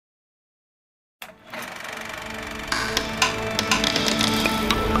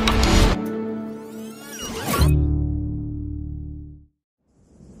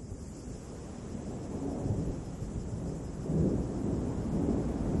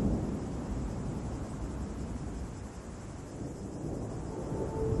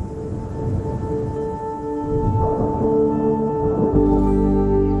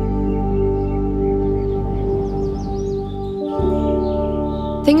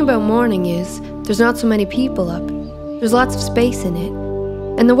Thing about morning is, there's not so many people up. There's lots of space in it.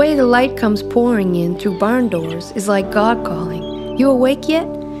 And the way the light comes pouring in through barn doors is like God calling. You awake yet?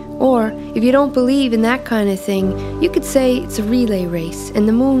 Or, if you don't believe in that kind of thing, you could say it's a relay race and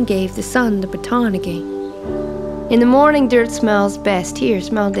the moon gave the sun the baton again. In the morning, dirt smells best. Here,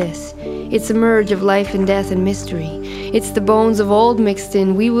 smell this. It's a merge of life and death and mystery. It's the bones of old mixed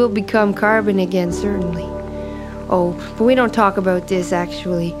in. We will become carbon again, certainly. Oh, but we don't talk about this,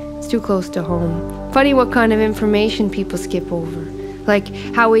 actually. It's too close to home. Funny what kind of information people skip over. Like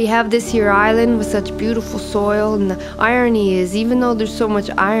how we have this here island with such beautiful soil, and the irony is, even though there's so much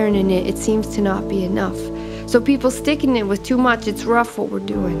iron in it, it seems to not be enough. So people sticking it with too much, it's rough what we're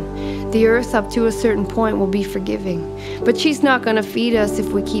doing. The earth up to a certain point will be forgiving. But she's not gonna feed us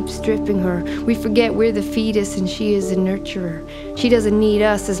if we keep stripping her. We forget we're the fetus and she is the nurturer. She doesn't need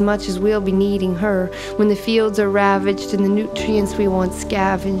us as much as we'll be needing her when the fields are ravaged and the nutrients we once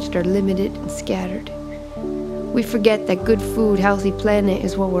scavenged are limited and scattered. We forget that good food, healthy planet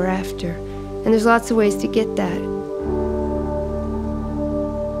is what we're after. And there's lots of ways to get that.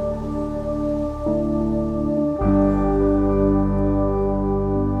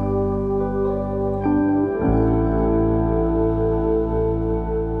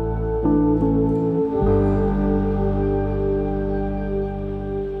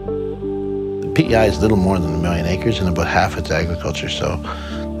 PEI is a little more than 1 million acres, and about half it's agriculture, so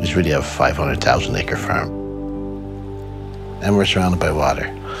we just really have a 500,000 acre farm. And we're surrounded by water.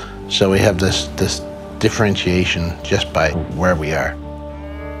 So we have this differentiation just by where we are.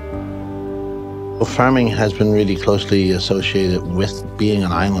 Well, farming has been really closely associated with being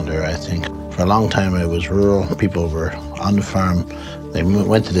an islander, I think. For a long time it was rural. People were on the farm. They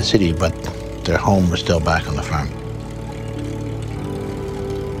went to the city, but their home was still back on the farm.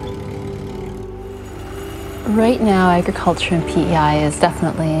 Right now, agriculture in PEI is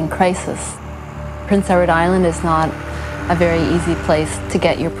definitely in crisis. Prince Edward Island is not a very easy place to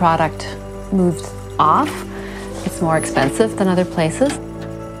get your product moved off. It's more expensive than other places.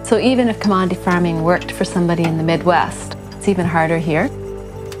 So even if commodity farming worked for somebody in the Midwest, it's even harder here.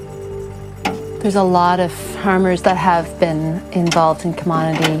 There's a lot of farmers that have been involved in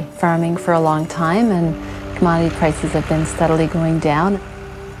commodity farming for a long time, and commodity prices have been steadily going down.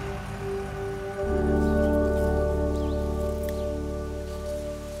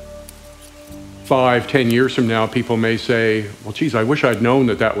 5, 10 years from now, people may say, well, geez, I wish I'd known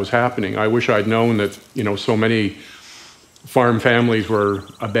that that was happening. I wish I'd known that, so many farm families were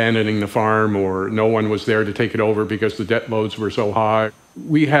abandoning the farm, or no one was there to take it over because the debt loads were so high.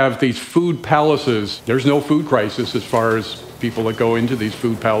 We have these food palaces. There's no food crisis as far as people that go into these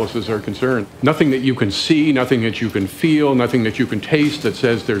food palaces are concerned. Nothing that you can see, nothing that you can feel, nothing that you can taste that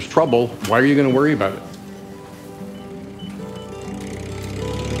says there's trouble. Why are you going to worry about it?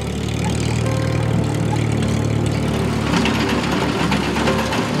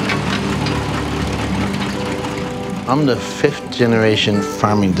 I'm the 5th generation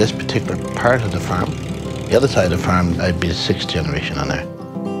farming this particular part of the farm. The other side of the farm, I'd be the 6th generation on there.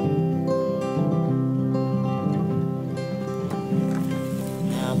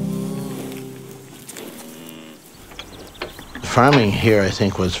 Farming here, I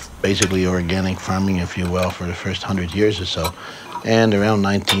think, was basically organic farming, if you will, for the first 100 years or so. And around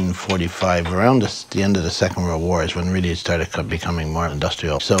 1945, around the end of the Second World War, is when really it started becoming more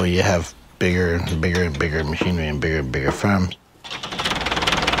industrial. So you have bigger and bigger and bigger machinery and bigger farms.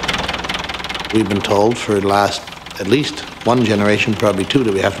 We've been told for the last at least 1 generation, probably 2,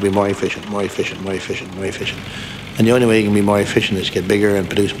 that we have to be more efficient, more efficient, more efficient, more efficient. And the only way you can be more efficient is get bigger and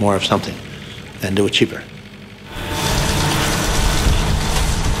produce more of something and do it cheaper.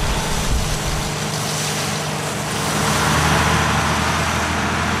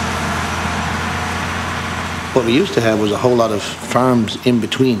 What we used to have was a whole lot of farms in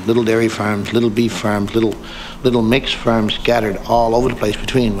between, little dairy farms, little beef farms, little mixed farms scattered all over the place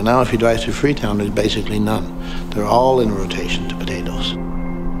between. But now if you drive through Freetown, there's basically none. They're all in rotation to potatoes.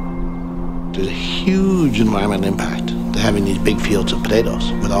 There's a huge environmental impact to having these big fields of potatoes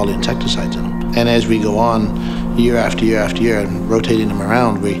with all the insecticides in them. And as we go on year after year after year and rotating them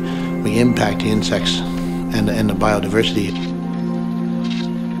around, we impact the insects and the biodiversity.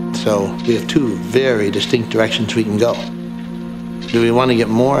 So we have 2 very distinct directions we can go. Do we want to get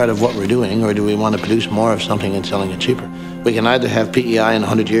more out of what we're doing, or do we want to produce more of something and selling it cheaper? We can either have PEI in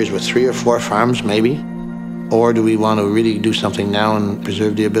 100 years with 3 or 4 farms, maybe, or do we want to really do something now and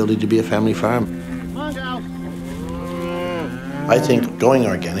preserve the ability to be a family farm? I think going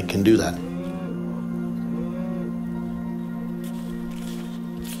organic can do that.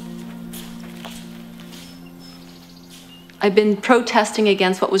 I've been protesting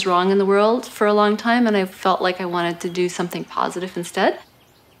against what was wrong in the world for a long time, and I felt like I wanted to do something positive instead.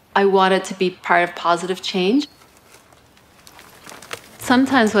 I wanted to be part of positive change.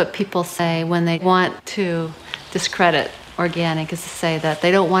 Sometimes what people say when they want to discredit organic is to say that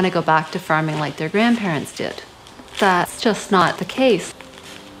they don't want to go back to farming like their grandparents did. That's just not the case.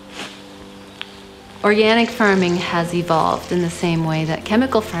 Organic farming has evolved in the same way that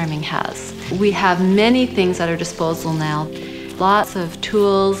chemical farming has. We have many things at our disposal now, lots of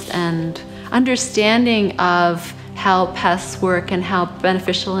tools and understanding of how pests work and how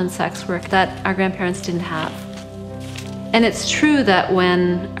beneficial insects work that our grandparents didn't have. And it's true that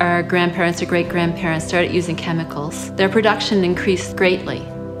when our grandparents or great-grandparents started using chemicals, their production increased greatly.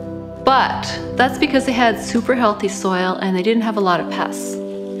 But that's because they had super healthy soil and they didn't have a lot of pests.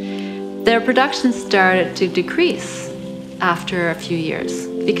 Their production started to decrease after a few years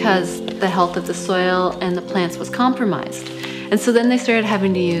because the health of the soil and the plants was compromised. And so then they started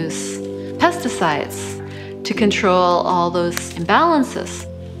having to use pesticides to control all those imbalances.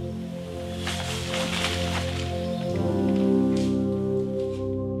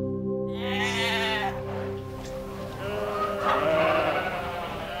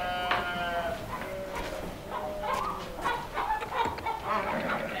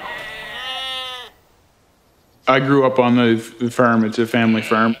 I grew up on the farm. It's a family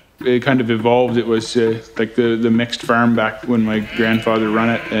farm. It kind of evolved. It was like the mixed farm back when my grandfather ran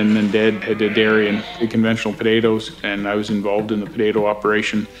it, and then Dad had a dairy and conventional potatoes, and I was involved in the potato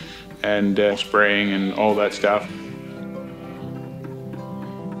operation and spraying and all that stuff.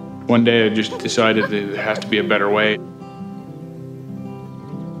 One day I just decided that there has to be a better way.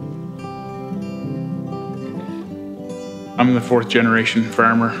 I'm the fourth generation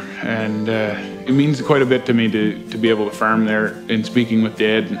farmer, and it means quite a bit to me to be able to farm there. And speaking with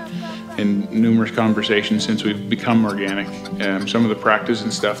Dad in numerous conversations since we've become organic, some of the practice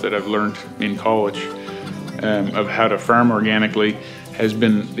and stuff that I've learned in college of how to farm organically has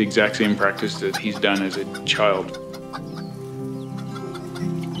been the exact same practice that he's done as a child.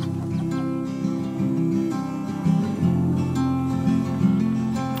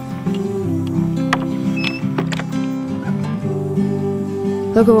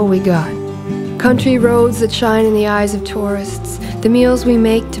 Look at what we got. Country roads that shine in the eyes of tourists. The meals we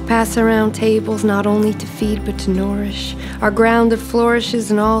make to pass around tables, not only to feed but to nourish. Our ground that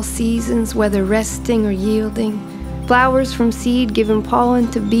flourishes in all seasons, whether resting or yielding. Flowers from seed giving pollen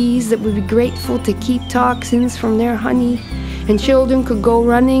to bees that would be grateful to keep toxins from their honey. And children could go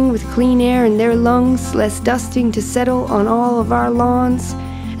running with clean air in their lungs, less dusting to settle on all of our lawns.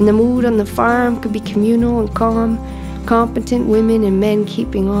 And the mood on the farm could be communal and calm. Competent women and men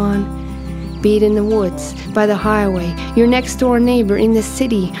keeping on. Be it in the woods, by the highway, your next door neighbor in the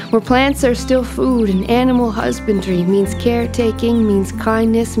city, where plants are still food and animal husbandry means caretaking, means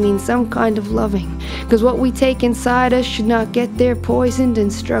kindness, means some kind of loving. Because what we take inside us should not get there poisoned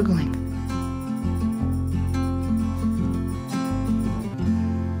and struggling.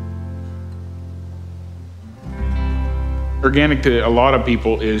 Organic to a lot of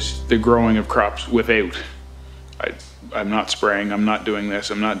people is the growing of crops without. I'm not spraying, I'm not doing this,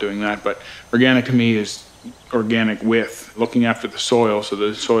 I'm not doing that, but organic to me is organic with looking after the soil so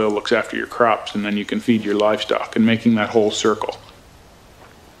the soil looks after your crops, and then you can feed your livestock and making that whole circle.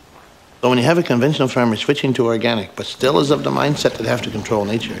 So when you have a conventional farmer switching to organic, but still is of the mindset that they have to control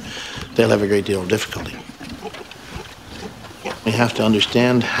nature, they'll have a great deal of difficulty. We have to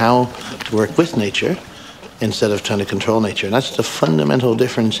understand how to work with nature instead of trying to control nature. And that's the fundamental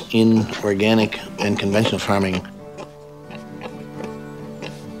difference in organic and conventional farming.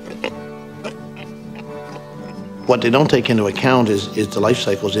 What they don't take into account is the life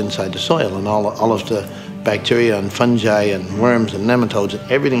cycles inside the soil and all of the bacteria and fungi and worms and nematodes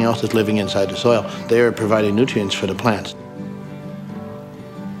and everything else that's living inside the soil. They are providing nutrients for the plants.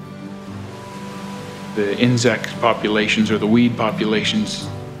 The insect populations or the weed populations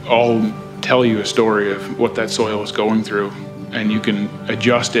all tell you a story of what that soil is going through, and you can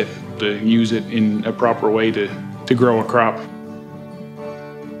adjust it to use it in a proper way to grow a crop.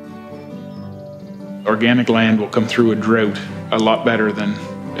 Organic land will come through a drought a lot better than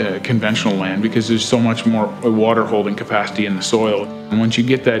conventional land because there's so much more water holding capacity in the soil. And once you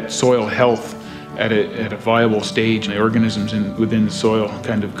get that soil health at a viable stage, the organisms within the soil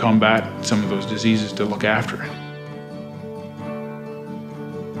kind of combat some of those diseases to look after it.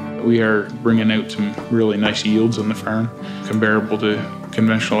 We are bringing out some really nice yields on the farm, comparable to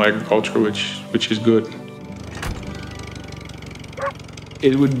conventional agriculture, which is good.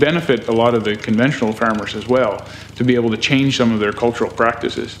 It would benefit a lot of the conventional farmers as well to be able to change some of their cultural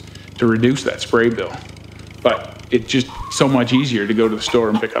practices to reduce that spray bill. But It's just so much easier to go to the store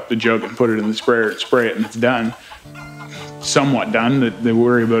and pick up the jug and put it in the sprayer and spray it and it's done. Somewhat done, that they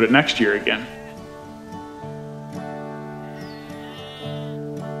worry about it next year again.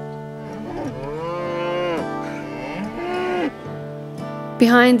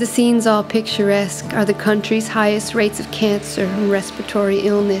 Behind the scenes, all picturesque, are the country's highest rates of cancer and respiratory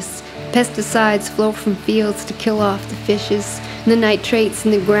illness. Pesticides flow from fields to kill off the fishes, and the nitrates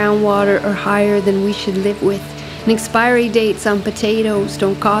in the groundwater are higher than we should live with. And expiry dates on potatoes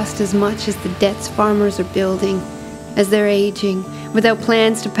don't cost as much as the debts farmers are building as they're aging. Without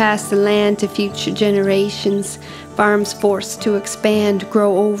plans to pass the land to future generations, farms forced to expand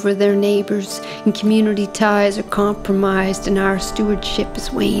grow over their neighbors, and community ties are compromised, and our stewardship is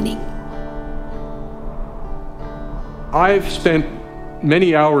waning. I've spent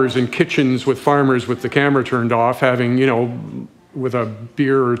many hours in kitchens with farmers with the camera turned off, having, with a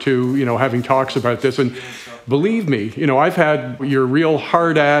beer or two, having talks about this. And believe me, I've had your real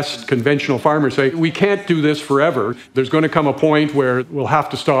hard-assed conventional farmers say, we can't do this forever. There's going to come a point where we'll have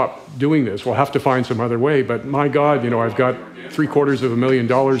to stop doing this. We'll have to find some other way. But my God, I've got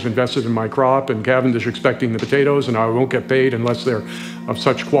 $750,000 invested in my crop, and Cavendish expecting the potatoes, and I won't get paid unless they're of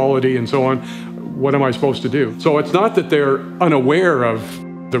such quality and so on. What am I supposed to do? So it's not that they're unaware of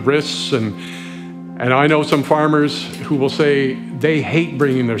the risks, and I know some farmers who will say they hate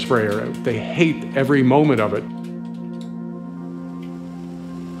bringing their sprayer out. They hate every moment of it.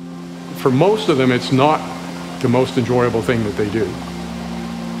 For most of them, it's not the most enjoyable thing that they do.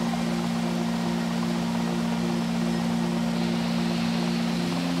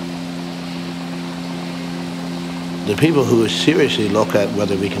 The people who seriously look at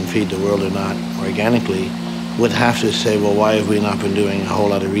whether we can feed the world or not organically would have to say, well, why have we not been doing a whole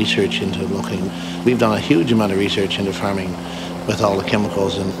lot of research into looking? We've done a huge amount of research into farming with all the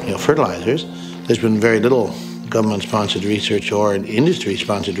chemicals and fertilizers. There's been very little government-sponsored research or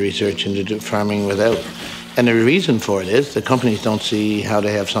industry-sponsored research into farming without. And the reason for it is the companies don't see how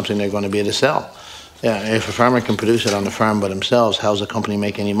they have something they're going to be able to sell. Yeah, if a farmer can produce it on the farm by themselves, how's the company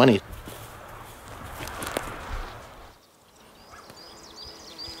make any money?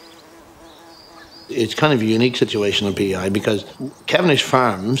 It's kind of a unique situation in PEI because Cavendish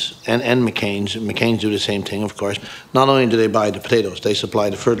Farms and McCain's do the same thing, of course. Not only do they buy the potatoes, they supply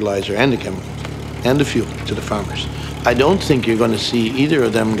the fertilizer and the chemicals and the fuel to the farmers. I don't think you're going to see either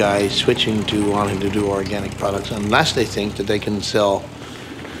of them guys switching to wanting to do organic products unless they think that they can sell,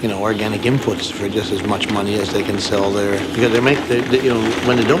 organic inputs for just as much money as they can sell their, because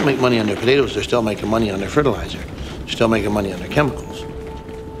when they don't make money on their potatoes, they're still making money on their fertilizer. They're still making money on their chemicals.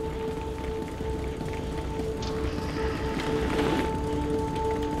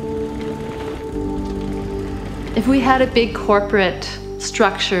 If we had a big corporate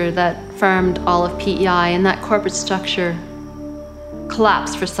structure that farmed all of PEI and that corporate structure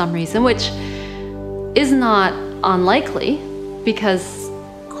collapsed for some reason, which is not unlikely because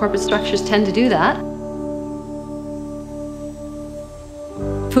corporate structures tend to do that,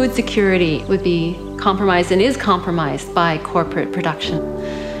 food security would be compromised and is compromised by corporate production.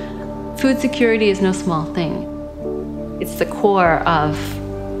 Food security is no small thing. It's the core of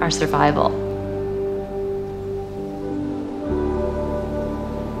our survival.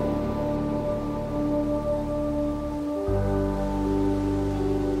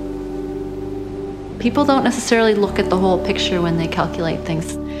 People don't necessarily look at the whole picture when they calculate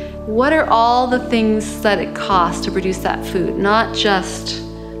things. What are all the things that it costs to produce that food? Not just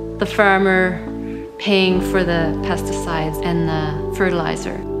the farmer paying for the pesticides and the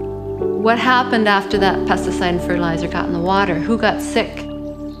fertilizer. What happened after that pesticide and fertilizer got in the water? Who got sick?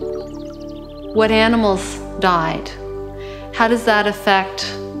 What animals died? How does that affect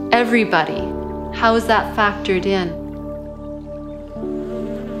everybody? How is that factored in?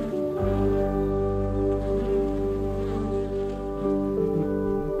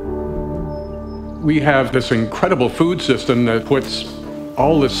 We have this incredible food system that puts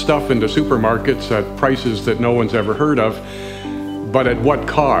all this stuff into supermarkets at prices that no one's ever heard of, but at what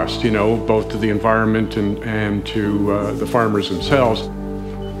cost, both to the environment and to the farmers themselves.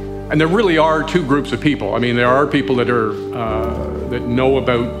 And there really are two groups of people. I mean, there are people that are that know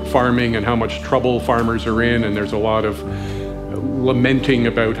about farming and how much trouble farmers are in, and there's a lot of lamenting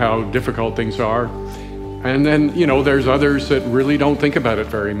about how difficult things are. And then, there's others that really don't think about it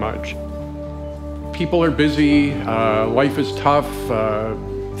very much. People are busy, life is tough,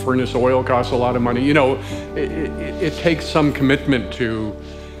 furnace oil costs a lot of money. It takes some commitment to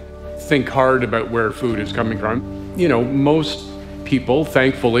think hard about where food is coming from. Most people,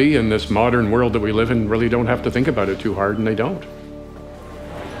 thankfully, in this modern world that we live in, really don't have to think about it too hard, and they don't.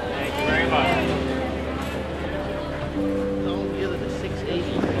 Thank you very much.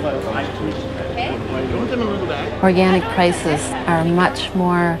 Organic prices are much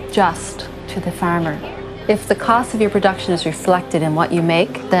more just to the farmer. If the cost of your production is reflected in what you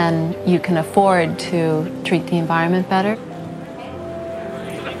make, then you can afford to treat the environment better.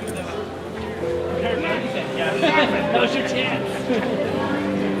 Now's your chance.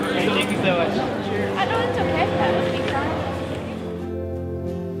 Thank you so much. I know it's okay.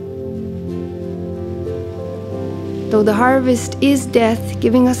 Though the harvest is death,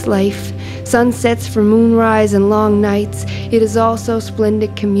 giving us life, sunsets for moonrise and long nights, it is also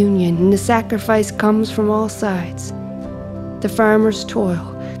splendid communion, and the sacrifice comes from all sides. The farmers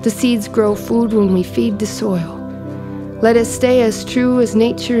toil, the seeds grow food when we feed the soil. Let us stay as true as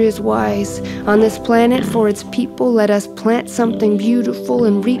nature is wise. On this planet for its people, let us plant something beautiful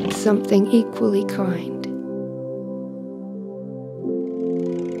and reap something equally kind.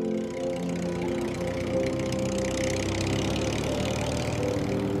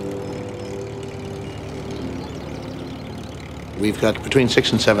 We've got between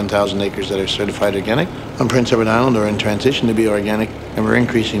 6,000 and 7,000 acres that are certified organic. On Prince Edward Island, are in transition to be organic, and we're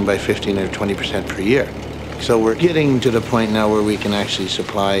increasing by 15 or 20% per year. So we're getting to the point now where we can actually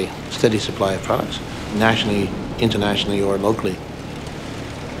supply steady supply of products, nationally, internationally, or locally.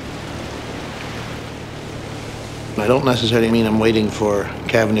 I don't necessarily mean I'm waiting for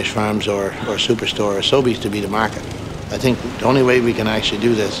Cavendish Farms or Superstore or Sobeys to be the market. I think the only way we can actually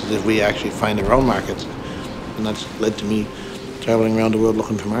do this is if we actually find our own markets, and that's led to me traveling around the world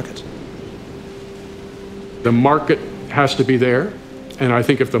looking for markets. The market has to be there, and I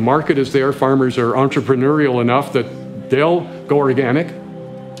think if the market is there, farmers are entrepreneurial enough that they'll go organic.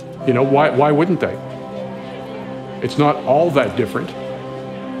 You know, why wouldn't they? It's not all that different.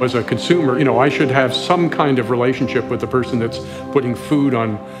 As a consumer, you know, I should have some kind of relationship with the person that's putting food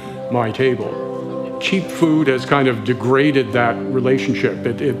on my table. Cheap food has kind of degraded that relationship.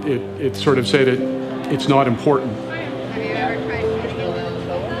 It sort of said it's not important.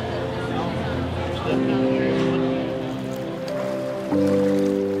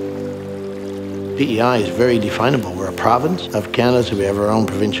 PEI is very definable. We're a province of Canada, so we have our own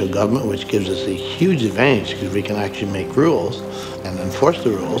provincial government, which gives us a huge advantage because we can actually make rules and enforce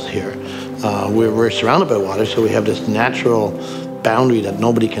the rules here. We're surrounded by water, so we have this natural boundary that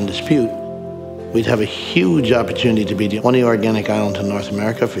nobody can dispute. We'd have a huge opportunity to be the only organic island in North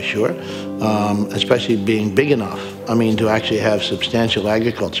America, for sure, especially being big enough, to actually have substantial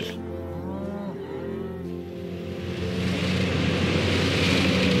agriculture.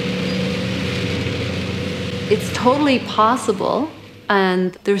 It's totally possible,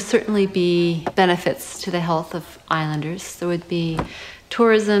 and there would certainly be benefits to the health of islanders. There would be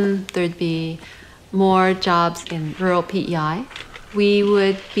tourism, there'd be more jobs in rural PEI. We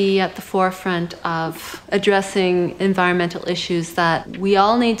would be at the forefront of addressing environmental issues that we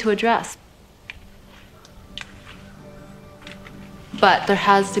all need to address. But there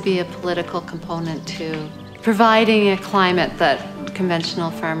has to be a political component to providing a climate that conventional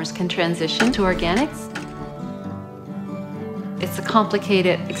farmers can transition to organics. It's a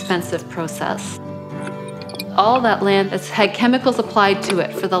complicated, expensive process. All that land that's had chemicals applied to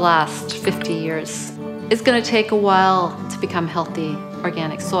it for the last 50 years is going to take a while to become healthy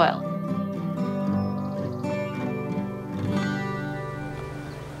organic soil.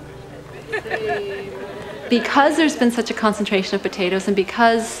 Because there's been such a concentration of potatoes, and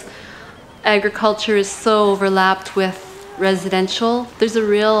because agriculture is so overlapped with residential, there's a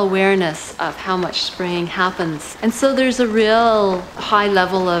real awareness of how much spraying happens. And so there's a real high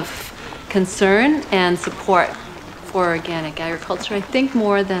level of concern and support for organic agriculture, I think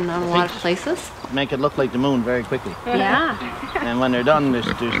more than on a lot of places. Make it look like the moon very quickly. Yeah. And when they're done, there's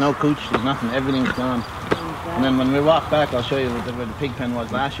no cooch, there's nothing, everything's gone. And then when we walk back, I'll show you where the pig pen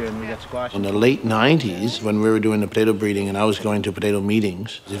was last year, and we got squashed. In the late 90s, when we were doing the potato breeding and I was going to potato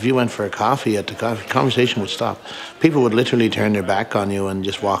meetings, if you went for a coffee at the conversation would stop. People would literally turn their back on you and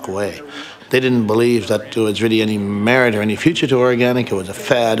just walk away. They didn't believe that there was really any merit or any future to organic. It was a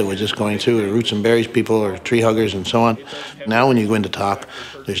fad. It was just going through the roots and berries people or tree huggers and so on. Now when you go in to talk,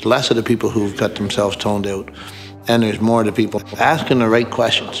 there's less of the people who've got themselves toned out. And there's more of the people asking the right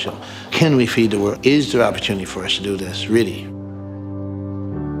questions. So, can we feed the world? Is there opportunity for us to do this, really?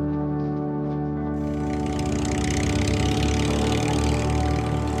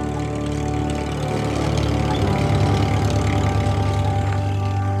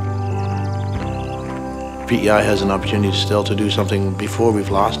 PEI has an opportunity still to do something before we've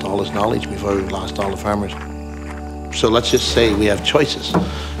lost all this knowledge, before we've lost all the farmers. So let's just say we have choices.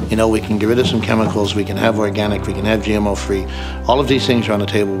 You know, we can get rid of some chemicals, we can have organic, we can have GMO-free. All of these things are on the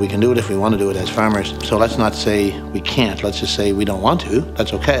table. We can do it if we want to do it as farmers. So let's not say we can't. Let's just say we don't want to.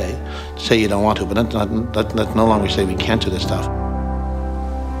 That's okay. Say you don't want to, but let's no longer say we can't do this stuff.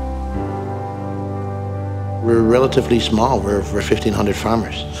 We're relatively small. We're 1,500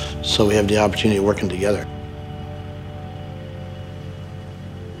 farmers. So we have the opportunity of working together.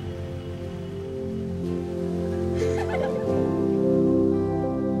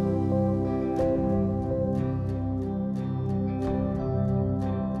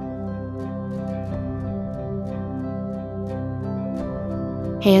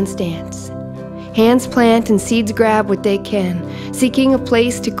 Hands dance. Hands plant and seeds grab what they can. Seeking a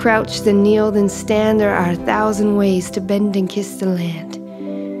place to crouch, then kneel, then stand. There are 1,000 ways to bend and kiss the land.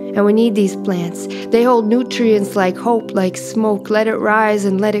 And we need these plants. They hold nutrients like hope, like smoke. Let it rise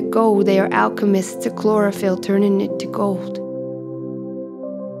and let it go. They are alchemists to chlorophyll, turning it to gold.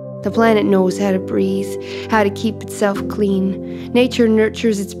 The planet knows how to breathe, how to keep itself clean. Nature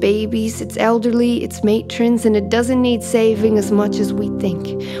nurtures its babies, its elderly, its matrons, and it doesn't need saving as much as we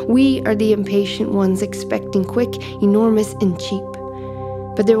think. We are the impatient ones expecting quick, enormous, and cheap.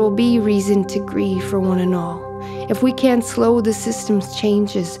 But there will be reason to grieve for one and all. If we can't slow the system's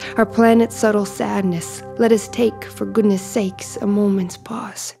changes, our planet's subtle sadness, let us take, for goodness sakes, a moment's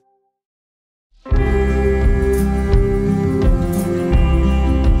pause.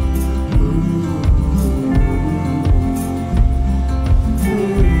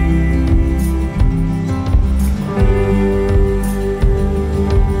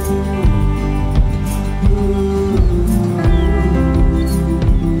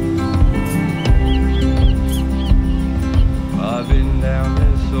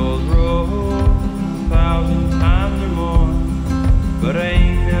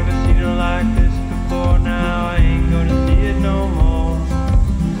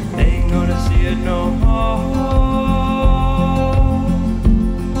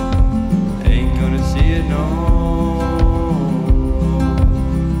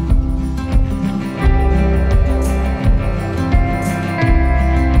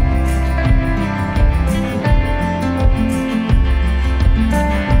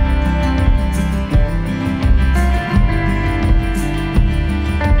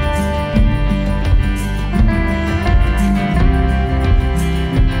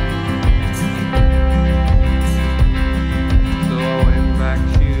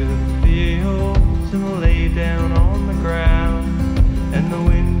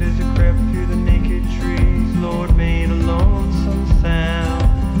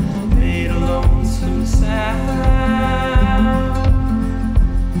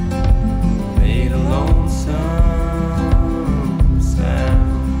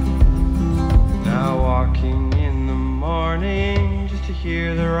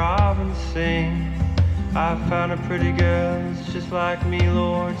 I found a pretty girl that's just like me,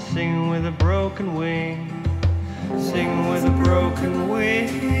 Lord, singing with a broken wing, singing with a broken wing,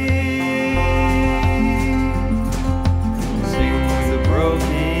 singing with a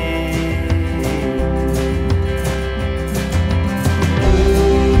broken.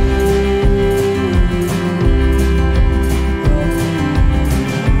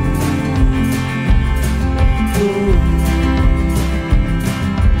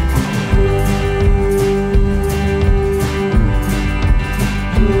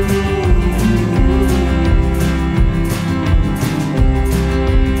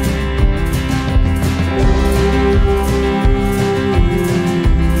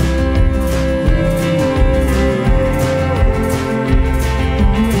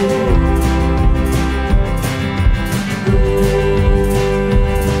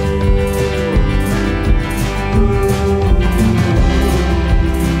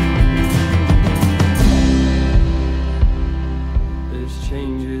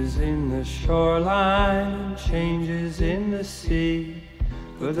 Shoreline and changes in the sea,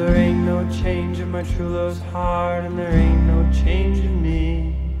 but there ain't no change in my true love's heart, and there ain't no change in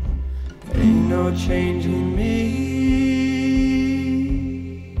me, ain't no change in me.